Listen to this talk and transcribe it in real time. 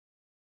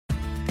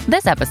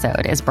This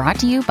episode is brought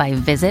to you by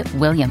Visit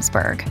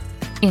Williamsburg.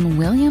 In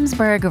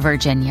Williamsburg,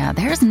 Virginia,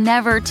 there's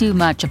never too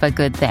much of a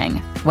good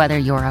thing. Whether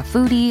you're a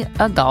foodie,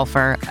 a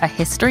golfer, a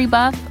history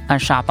buff, a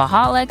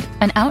shopaholic,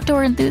 an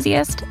outdoor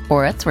enthusiast,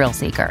 or a thrill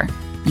seeker,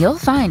 you'll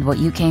find what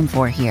you came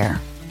for here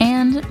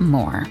and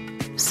more.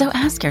 So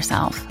ask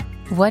yourself,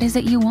 what is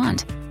it you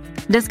want?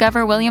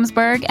 Discover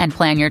Williamsburg and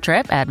plan your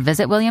trip at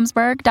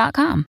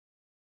visitwilliamsburg.com.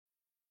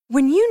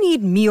 When you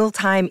need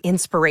mealtime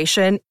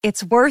inspiration,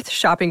 it's worth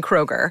shopping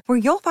Kroger, where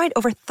you'll find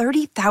over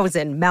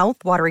 30,000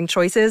 mouth-watering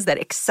choices that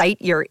excite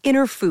your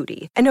inner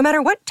foodie. And no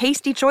matter what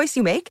tasty choice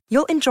you make,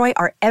 you'll enjoy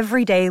our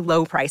everyday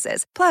low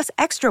prices, plus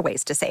extra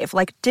ways to save,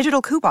 like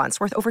digital coupons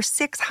worth over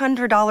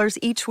 $600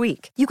 each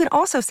week. You can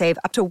also save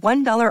up to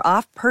 $1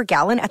 off per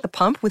gallon at the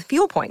pump with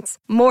fuel points.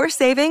 More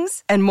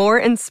savings and more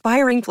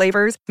inspiring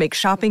flavors make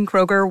shopping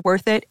Kroger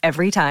worth it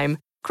every time.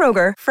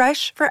 Kroger,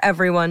 fresh for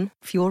everyone.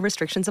 Fuel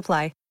restrictions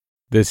apply.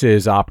 This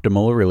is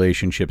Optimal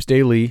Relationships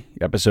Daily,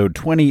 episode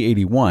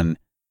 2081,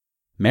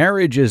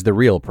 Marriage is the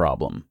Real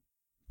Problem,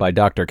 by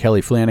Dr.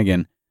 Kelly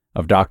Flanagan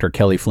of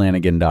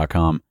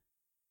drkellyflanagan.com.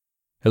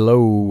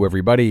 Hello,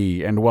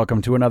 everybody, and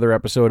welcome to another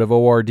episode of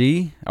ORD,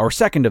 our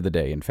second of the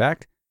day, in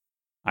fact.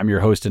 I'm your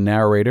host and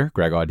narrator,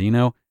 Greg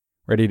Audino,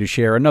 ready to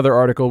share another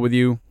article with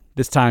you,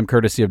 this time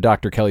courtesy of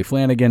Dr. Kelly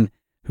Flanagan,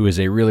 who is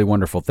a really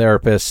wonderful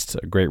therapist,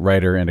 a great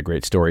writer, and a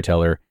great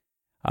storyteller.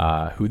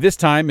 Who this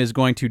time is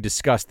going to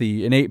discuss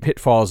the innate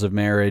pitfalls of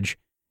marriage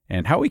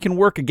and how we can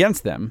work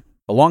against them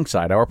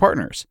alongside our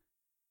partners.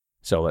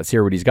 So let's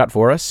hear what he's got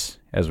for us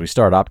as we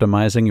start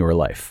optimizing your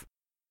life.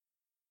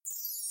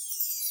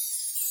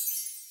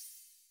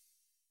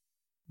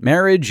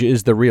 Marriage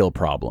is the Real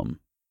Problem,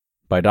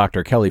 by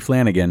Dr. Kelly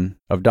Flanagan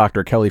of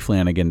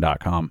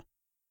drkellyflanagan.com.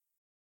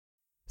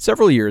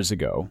 Several years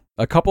ago,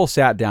 a couple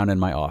sat down in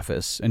my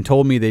office and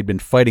told me they'd been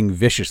fighting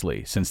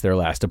viciously since their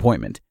last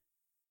appointment.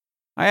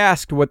 I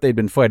asked what they'd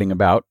been fighting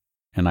about,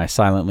 and I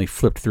silently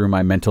flipped through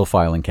my mental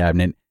filing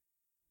cabinet.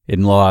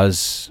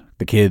 In-laws,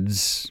 the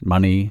kids,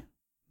 money,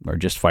 or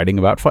just fighting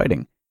about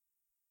fighting.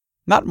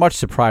 Not much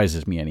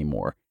surprises me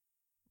anymore,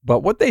 but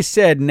what they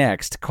said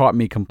next caught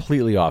me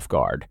completely off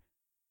guard.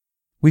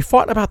 We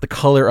fought about the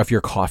color of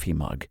your coffee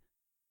mug.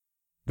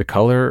 The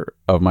color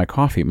of my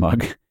coffee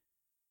mug?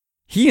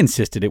 He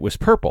insisted it was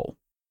purple.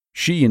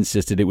 She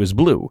insisted it was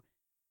blue.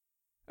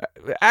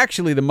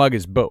 Actually, the mug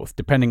is both,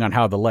 depending on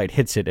how the light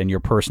hits it and your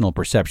personal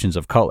perceptions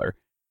of color.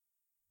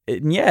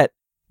 And yet,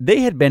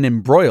 they had been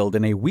embroiled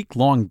in a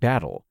week-long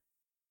battle,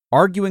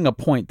 arguing a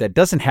point that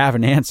doesn't have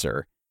an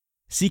answer,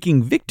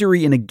 seeking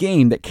victory in a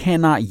game that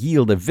cannot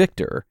yield a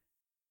victor,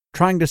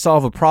 trying to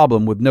solve a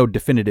problem with no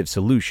definitive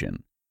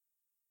solution.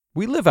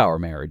 We live our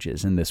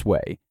marriages in this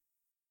way.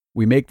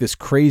 We make this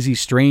crazy,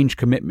 strange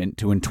commitment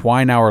to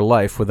entwine our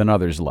life with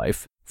another's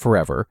life,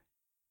 forever,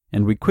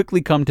 and we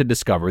quickly come to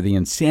discover the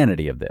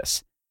insanity of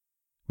this.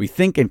 We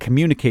think and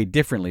communicate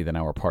differently than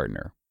our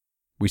partner.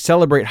 We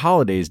celebrate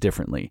holidays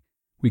differently.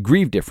 We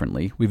grieve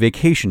differently. We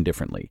vacation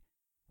differently.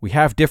 We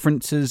have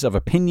differences of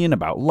opinion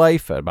about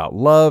life, about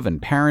love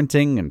and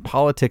parenting and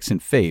politics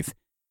and faith,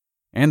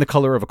 and the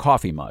color of a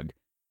coffee mug.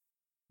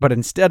 But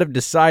instead of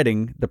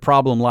deciding the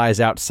problem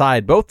lies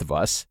outside both of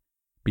us,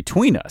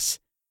 between us,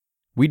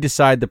 we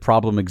decide the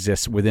problem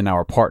exists within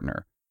our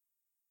partner.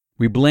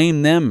 We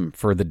blame them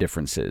for the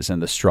differences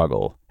and the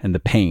struggle and the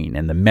pain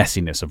and the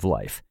messiness of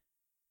life.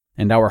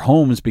 And our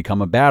homes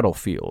become a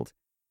battlefield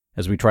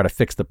as we try to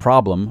fix the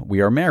problem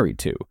we are married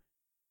to.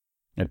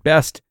 At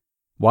best,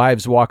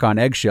 wives walk on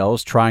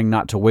eggshells trying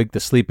not to wake the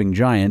sleeping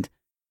giant,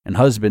 and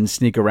husbands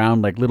sneak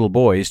around like little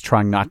boys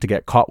trying not to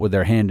get caught with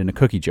their hand in a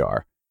cookie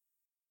jar.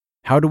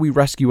 How do we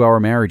rescue our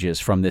marriages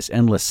from this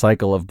endless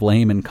cycle of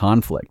blame and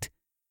conflict?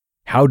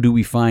 How do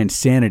we find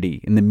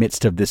sanity in the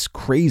midst of this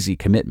crazy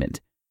commitment?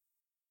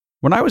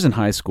 When I was in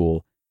high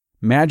school,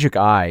 Magic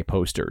Eye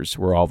posters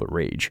were all the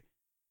rage.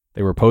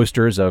 They were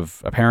posters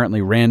of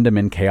apparently random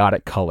and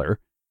chaotic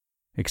color,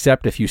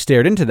 except if you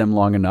stared into them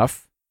long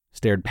enough,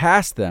 stared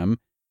past them,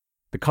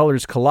 the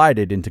colors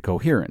collided into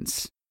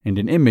coherence, and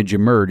an image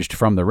emerged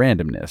from the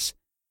randomness.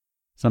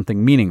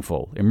 Something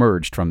meaningful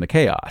emerged from the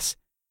chaos.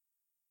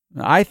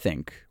 I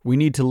think we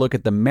need to look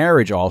at the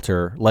marriage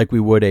altar like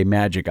we would a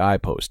Magic Eye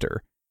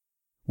poster.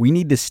 We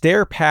need to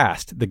stare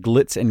past the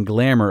glitz and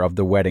glamour of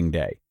the wedding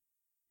day.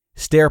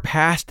 Stare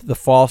past the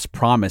false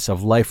promise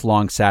of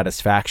lifelong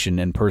satisfaction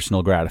and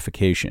personal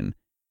gratification.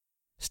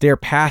 Stare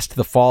past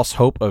the false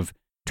hope of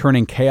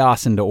turning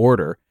chaos into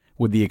order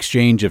with the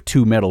exchange of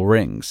 2 metal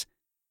rings.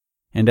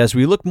 And as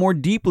we look more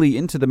deeply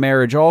into the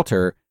marriage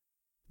altar,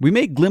 we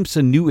may glimpse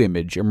a new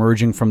image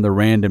emerging from the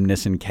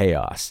randomness and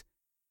chaos.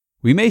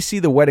 We may see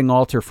the wedding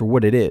altar for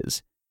what it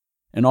is,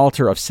 an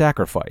altar of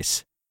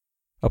sacrifice,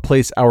 a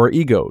place our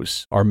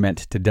egos are meant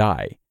to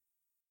die.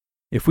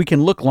 If we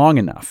can look long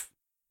enough,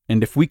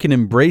 and if we can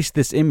embrace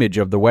this image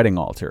of the wedding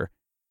altar,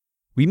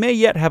 we may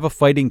yet have a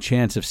fighting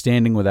chance of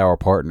standing with our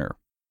partner,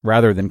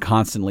 rather than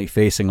constantly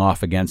facing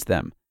off against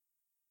them.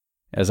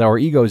 As our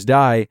egos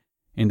die,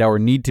 and our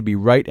need to be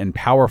right and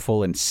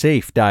powerful and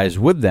safe dies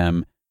with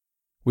them,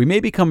 we may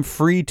become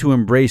free to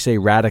embrace a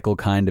radical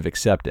kind of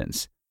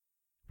acceptance.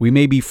 We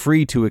may be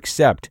free to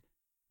accept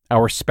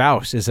our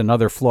spouse is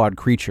another flawed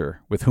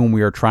creature with whom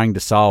we are trying to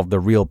solve the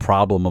real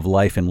problem of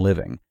life and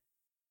living.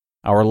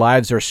 Our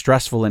lives are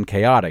stressful and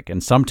chaotic,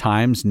 and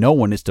sometimes no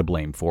one is to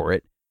blame for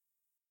it.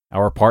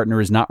 Our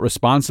partner is not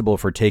responsible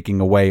for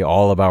taking away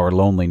all of our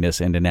loneliness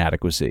and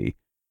inadequacy.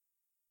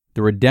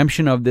 The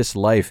redemption of this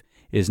life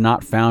is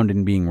not found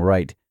in being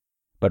right,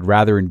 but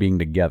rather in being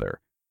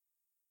together.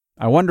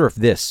 I wonder if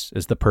this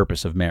is the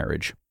purpose of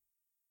marriage.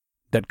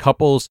 That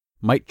couples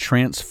might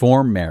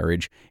transform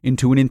marriage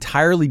into an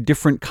entirely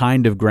different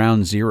kind of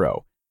ground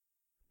zero.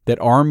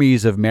 That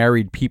armies of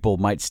married people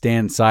might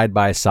stand side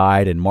by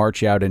side and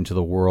march out into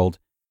the world,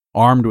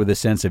 armed with a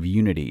sense of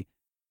unity,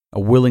 a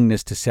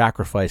willingness to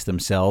sacrifice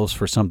themselves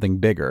for something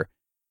bigger,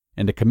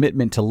 and a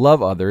commitment to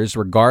love others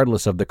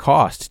regardless of the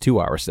cost to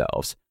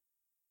ourselves.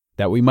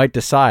 That we might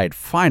decide,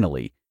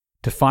 finally,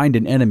 to find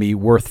an enemy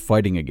worth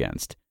fighting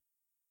against.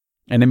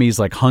 Enemies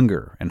like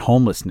hunger and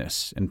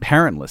homelessness and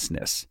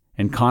parentlessness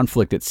and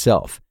conflict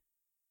itself.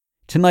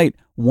 Tonight,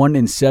 1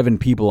 in 7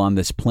 people on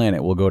this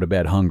planet will go to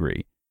bed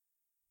hungry.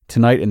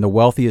 Tonight, in the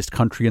wealthiest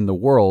country in the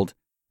world,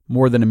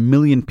 more than 1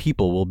 million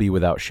people will be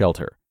without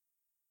shelter.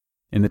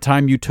 In the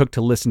time you took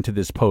to listen to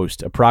this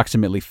post,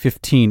 approximately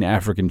 15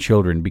 African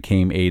children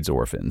became AIDS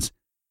orphans.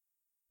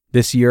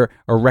 This year,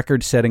 a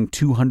record-setting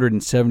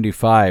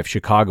 275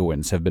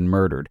 Chicagoans have been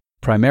murdered,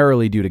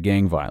 primarily due to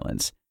gang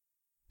violence.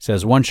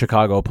 Says one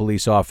Chicago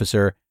police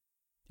officer,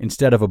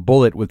 "Instead of a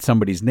bullet with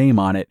somebody's name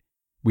on it,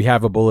 we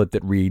have a bullet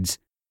that reads,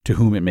 'To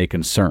whom it may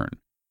concern.'"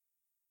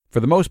 For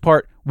the most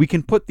part, we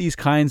can put these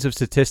kinds of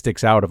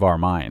statistics out of our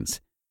minds,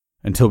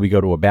 until we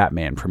go to a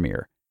Batman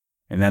premiere,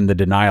 and then the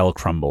denial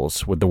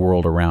crumbles with the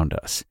world around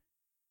us.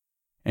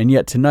 And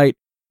yet tonight,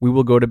 we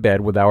will go to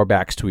bed with our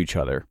backs to each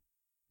other,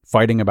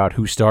 fighting about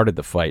who started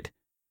the fight,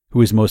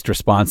 who is most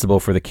responsible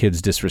for the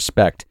kids'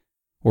 disrespect,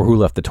 or who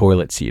left the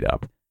toilet seat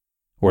up,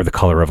 or the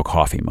color of a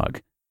coffee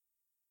mug.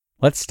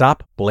 Let's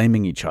stop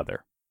blaming each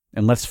other,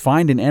 and let's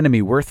find an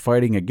enemy worth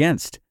fighting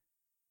against.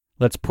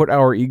 Let's put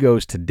our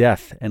egos to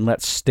death, and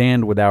let's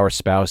stand with our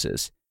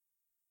spouses.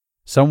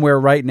 Somewhere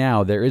right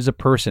now, there is a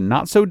person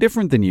not so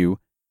different than you,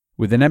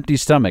 with an empty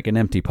stomach and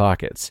empty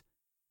pockets,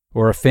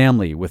 or a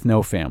family with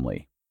no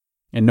family,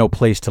 and no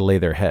place to lay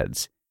their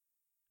heads,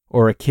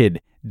 or a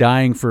kid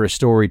dying for a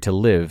story to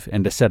live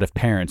and a set of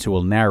parents who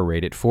will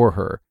narrate it for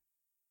her,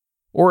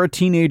 or a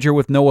teenager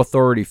with no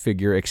authority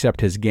figure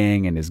except his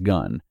gang and his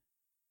gun.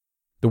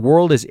 The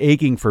world is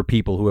aching for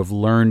people who have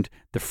learned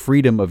the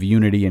freedom of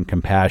unity and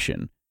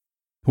compassion,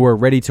 who are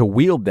ready to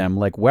wield them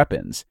like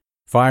weapons,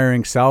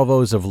 firing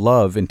salvos of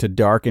love into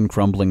dark and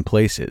crumbling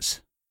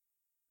places.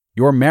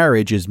 Your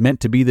marriage is meant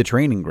to be the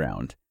training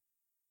ground.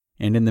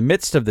 And in the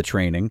midst of the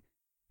training,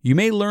 you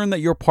may learn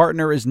that your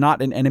partner is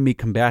not an enemy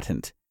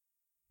combatant.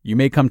 You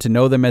may come to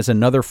know them as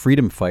another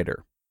freedom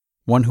fighter,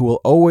 one who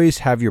will always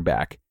have your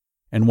back,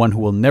 and one who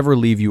will never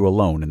leave you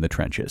alone in the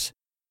trenches.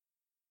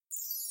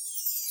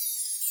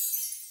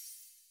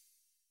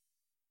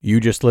 You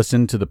just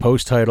listened to the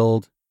post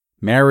titled,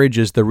 "Marriage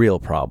is the Real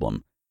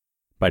Problem,"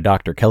 by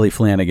Dr. Kelly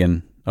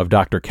Flanagan of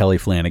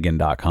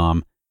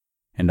drkellyflanagan.com,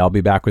 and I'll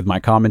be back with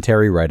my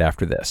commentary right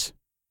after this.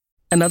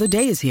 Another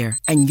day is here,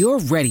 and you're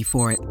ready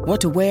for it.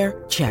 What to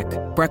wear? Check.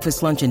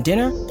 Breakfast, lunch, and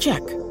dinner?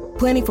 Check.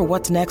 Planning for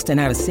what's next and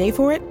how to save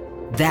for it?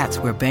 That's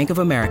where Bank of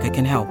America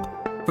can help.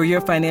 For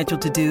your financial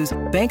to-dos,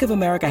 Bank of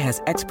America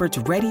has experts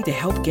ready to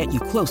help get you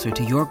closer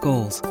to your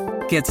goals.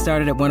 Get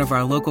started at one of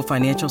our local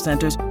financial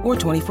centers or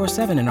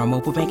 24/7 in our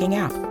mobile banking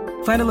app.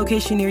 Find a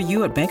location near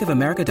you at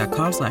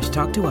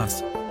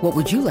bankofamerica.com/talktous. What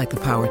would you like the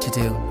power to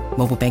do?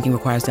 Mobile banking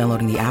requires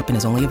downloading the app and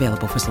is only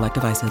available for select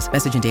devices.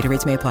 Message and data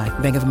rates may apply.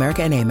 Bank of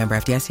America NA, member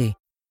FDIC.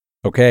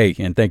 Okay,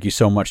 and thank you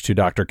so much to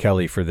Dr.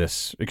 Kelly for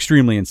this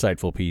extremely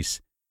insightful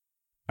piece.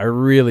 I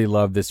really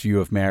love this view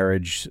of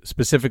marriage,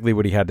 specifically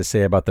what he had to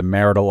say about the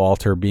marital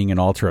altar being an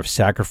altar of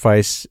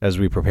sacrifice as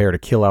we prepare to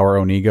kill our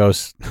own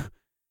egos.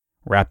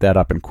 Wrap that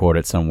up and quote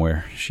it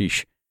somewhere.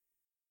 Sheesh.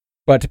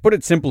 But to put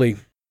it simply,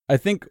 I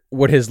think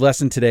what his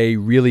lesson today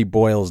really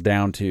boils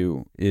down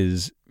to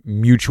is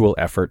mutual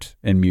effort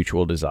and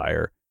mutual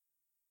desire.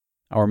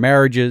 Our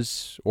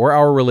marriages, or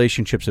our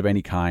relationships of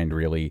any kind,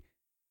 really,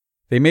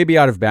 they may be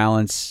out of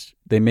balance,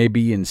 they may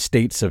be in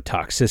states of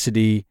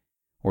toxicity,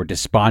 or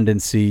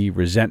despondency,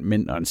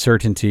 resentment,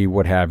 uncertainty,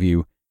 what have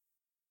you.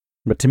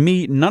 But to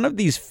me, none of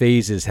these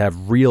phases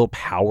have real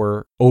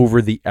power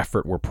over the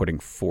effort we're putting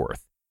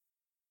forth.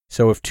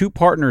 So if two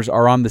partners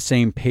are on the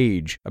same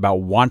page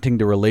about wanting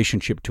the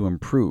relationship to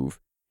improve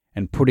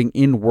and putting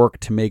in work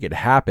to make it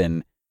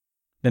happen,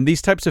 then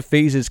these types of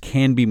phases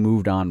can be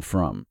moved on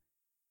from.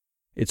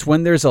 It's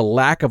when there's a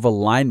lack of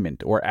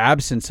alignment or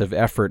absence of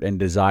effort and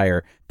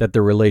desire that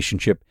the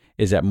relationship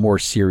is at more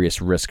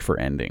serious risk for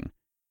ending.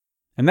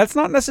 And that's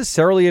not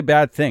necessarily a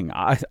bad thing.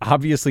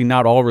 Obviously,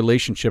 not all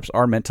relationships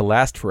are meant to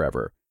last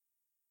forever.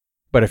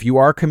 But if you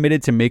are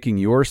committed to making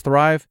yours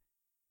thrive,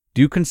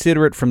 Do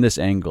consider it from this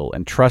angle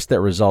and trust that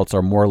results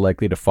are more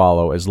likely to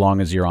follow as long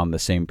as you're on the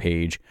same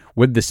page,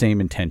 with the same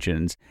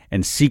intentions,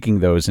 and seeking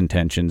those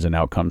intentions and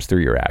outcomes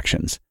through your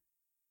actions.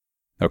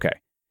 Okay,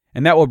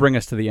 and that will bring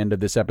us to the end of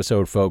this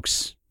episode,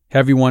 folks.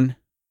 Heavy one,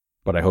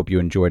 but I hope you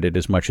enjoyed it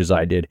as much as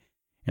I did,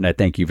 and I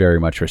thank you very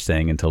much for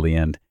staying until the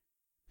end.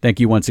 Thank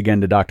you once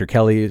again to Dr.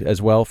 Kelly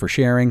as well for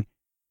sharing.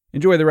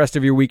 Enjoy the rest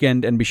of your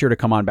weekend, and be sure to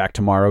come on back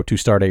tomorrow to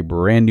start a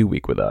brand new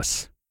week with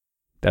us.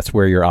 That's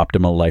where your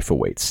optimal life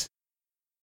awaits.